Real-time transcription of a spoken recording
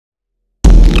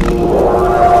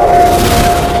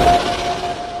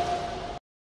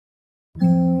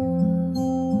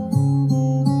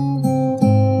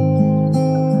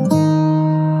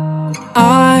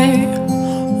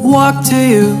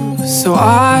so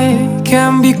I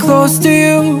can be close to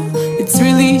you. It's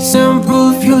really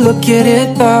simple if you look at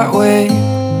it that way.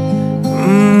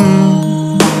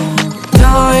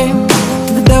 Time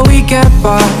that we get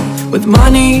by with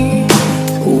money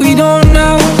we don't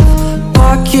know.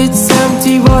 Pockets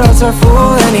empty but hearts are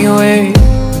full anyway.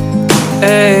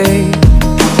 Hey,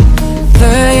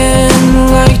 playing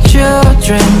like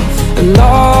children and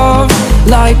love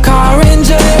like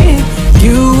R&J.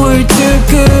 You were too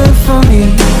good for me,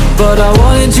 but I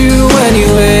wanted you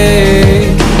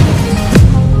anyway.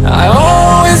 I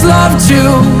always loved you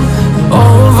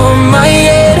over my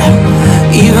head,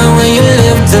 even when you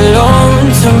lived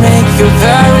alone to make your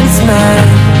parents mad.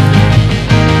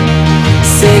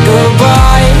 Say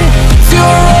goodbye to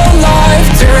your old life,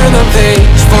 turn the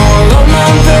page, fall on my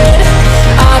bed.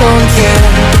 I don't care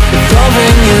if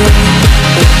loving you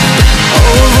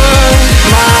over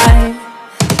my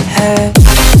head.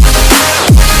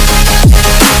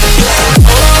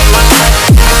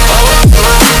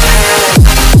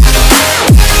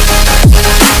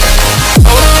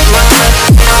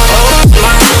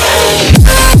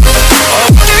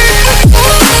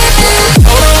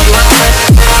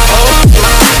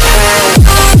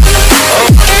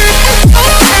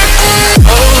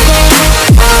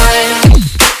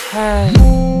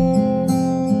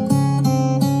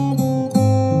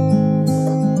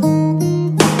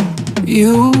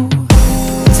 You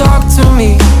talk to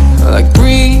me like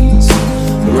breeze,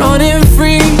 running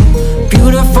free,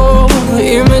 beautiful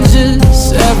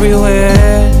images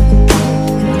everywhere.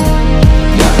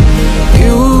 Yeah.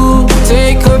 You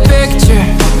take a picture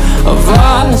of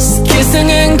us kissing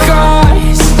in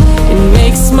cars, it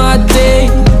makes my day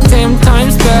 10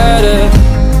 times better.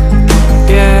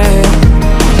 Yeah,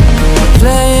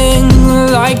 playing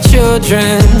like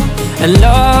children and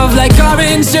love like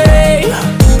R&J.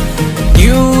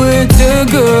 You were too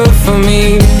good for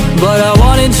me, but I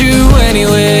wanted you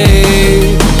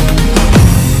anyway.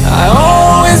 I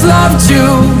always loved you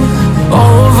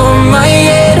over my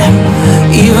head,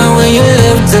 even when you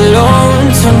lived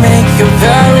alone to make your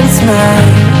parents mad.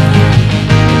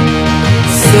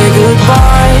 Say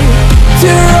goodbye to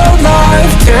your old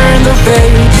life, turn the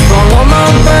page, fall on my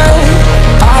bed.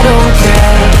 I don't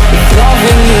care if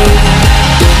loving you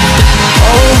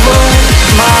over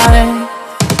my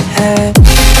head.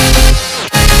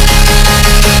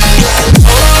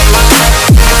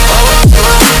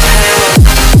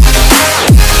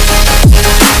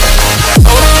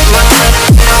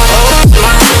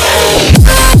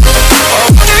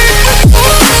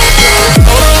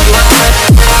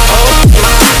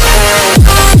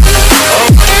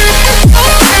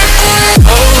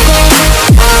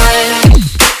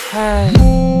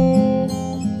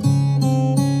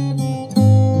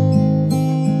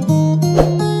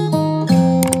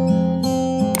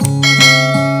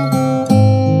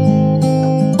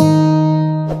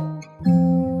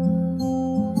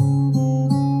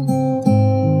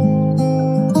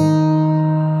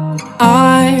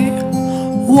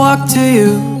 Walk to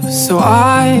you so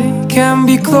I can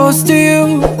be close to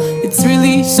you. It's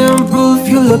really simple if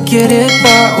you look at it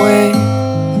that way.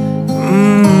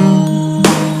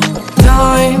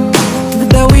 Time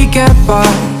that we get by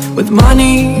with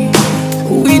money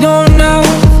we don't know.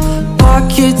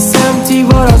 Pockets empty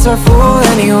but hearts are full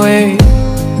anyway.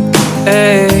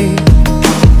 Hey,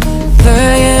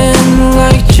 playing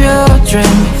like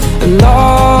children and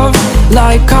love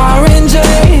like R&J.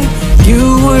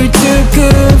 You were too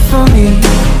good for me,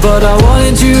 but I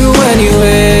wanted you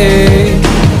anyway.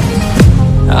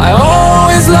 I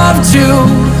always loved you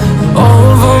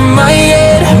over my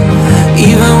head,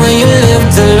 even when you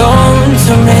lived alone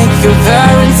to make your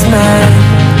parents mad.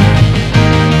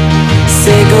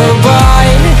 Say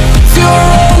goodbye to your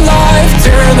old life,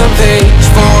 turn the page,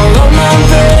 fall on my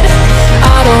bed.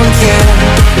 I don't care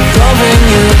if loving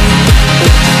you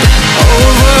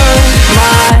over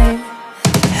my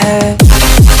head.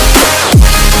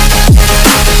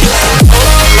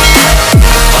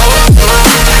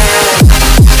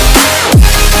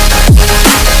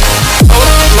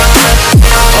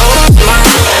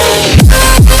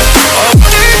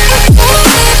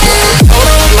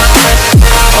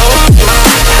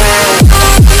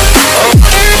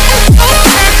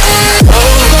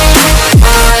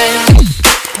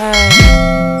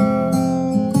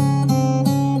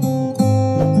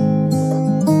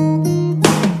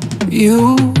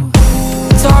 You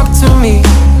talk to me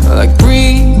like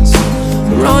breeze,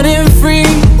 running free,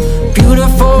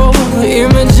 beautiful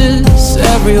images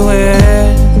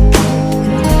everywhere.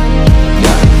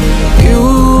 Yeah.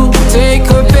 You take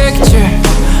a picture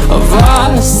of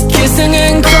us kissing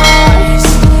in cars,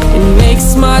 it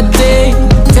makes my day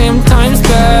 10 times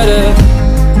better.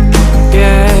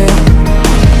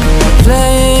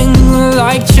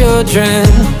 children,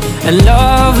 and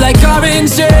love like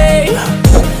orange rain.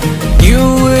 You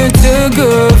were too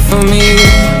good for me,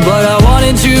 but I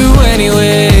wanted you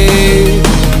anyway.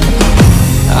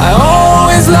 I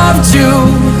always loved you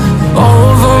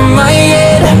over my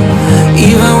head,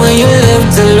 even when you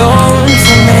lived alone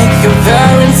to make your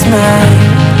parents mad.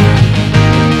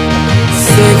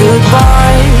 Say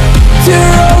goodbye to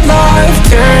your old life,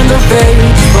 turn the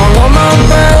page, follow my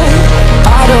bed.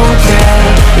 I don't care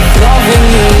if loving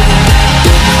you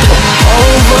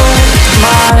over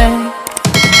my head.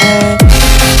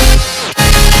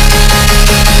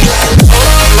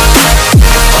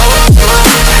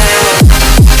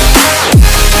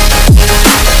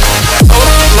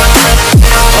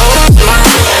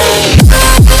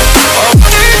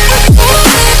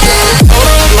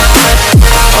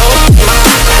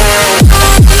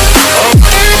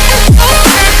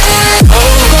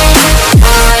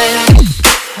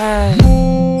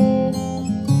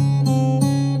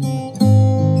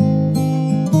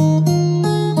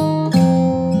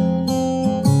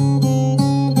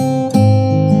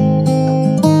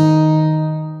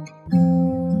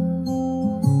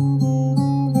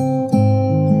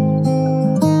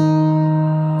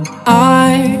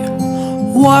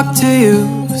 Walk to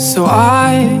you so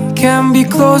I can be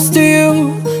close to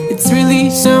you. It's really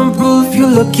simple if you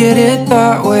look at it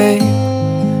that way.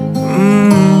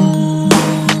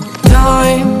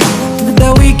 Time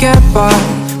that we get by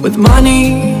with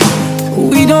money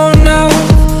we don't know.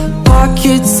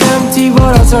 Pockets empty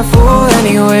but hearts are full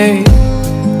anyway.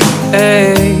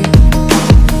 Hey,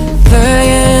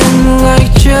 playing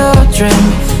like children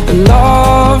and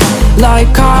love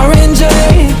like orange.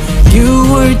 You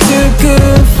were too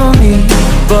good for me,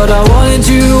 but I wanted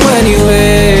you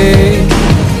anyway.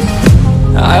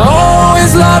 I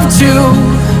always loved you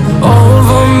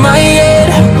over my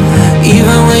head,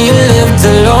 even when you lived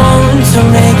alone to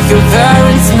make your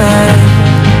parents mad.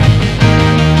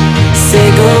 Say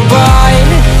goodbye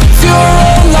to your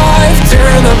old life,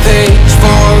 turn the page,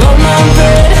 follow my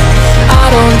bed. I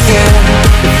don't care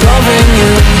if loving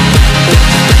you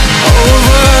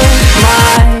over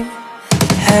my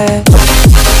head.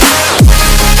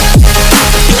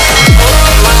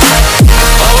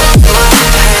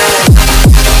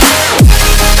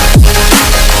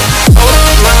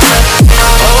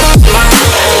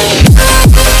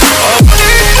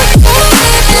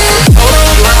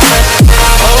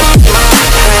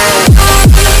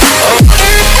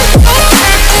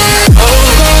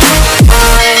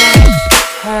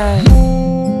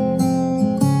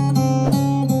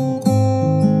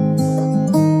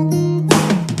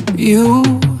 You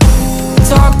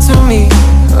talk to me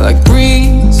like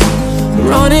breeze,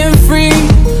 running free,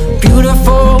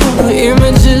 beautiful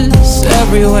images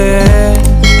everywhere.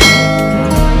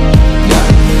 Yeah.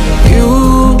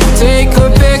 You take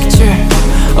a picture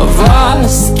of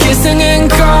us kissing in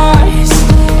cars,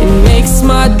 it makes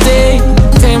my day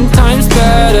 10 times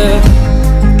better.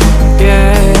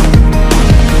 Yeah,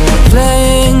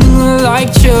 playing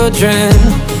like children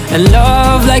and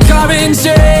love like orange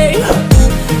rain.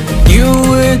 You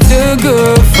were too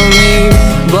good for me,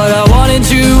 but I wanted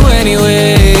you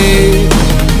anyway.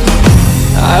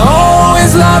 I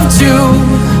always loved you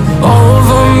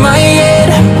over my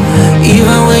head,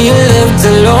 even when you lived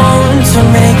alone to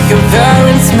make your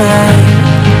parents mad.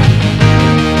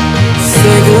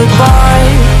 Say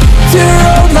goodbye to your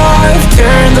old life,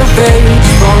 turn the page,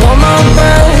 follow my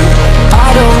bed. I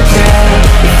don't care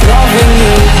if loving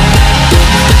you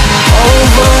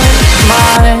over my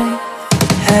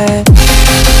head.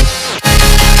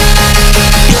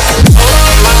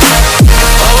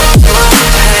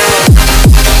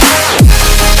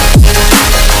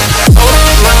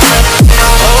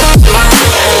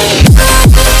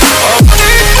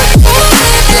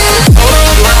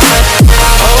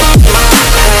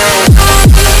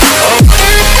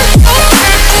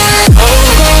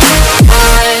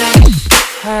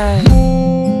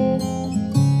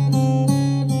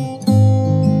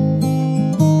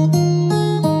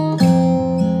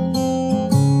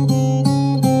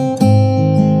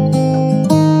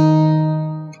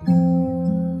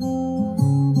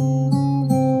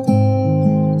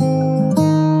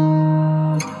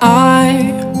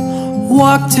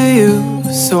 Walk to you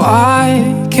so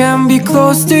I can be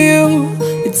close to you.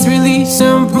 It's really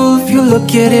simple if you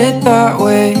look at it that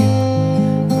way.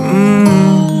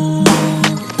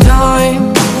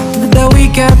 Time that we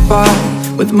get by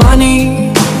with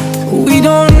money we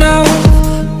don't know.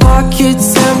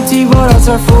 Pockets empty but hearts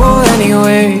are full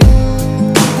anyway.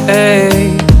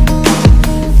 Hey,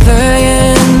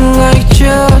 playing like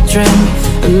children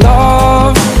and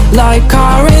love like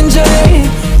orange.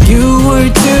 You were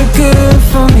too good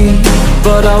for me,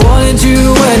 but I wanted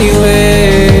you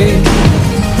anyway.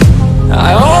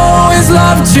 I always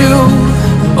loved you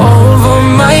over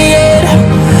my head,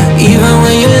 even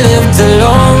when you lived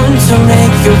alone to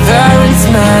make your parents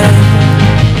mad.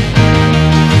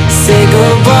 Say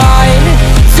goodbye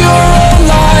to your old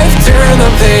life, turn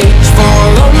the page,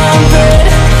 fall on my bed.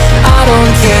 I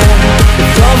don't care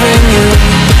if loving you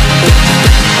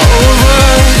over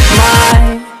my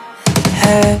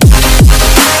head.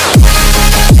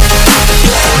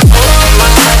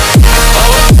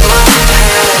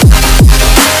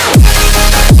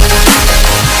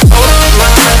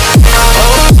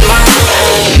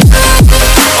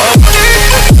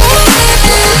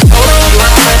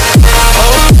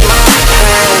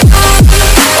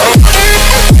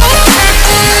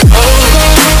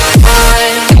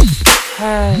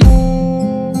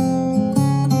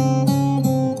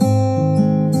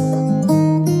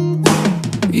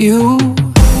 You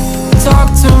talk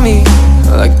to me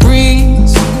like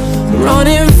breeze,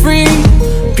 running free,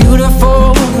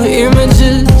 beautiful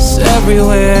images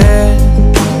everywhere.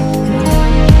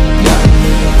 Yeah.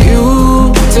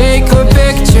 You take a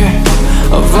picture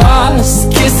of us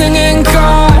kissing in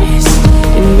cars,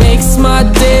 it makes my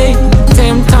day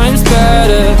 10 times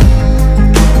better.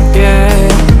 Yeah.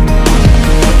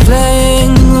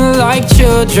 Playing like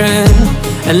children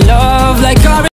and love like our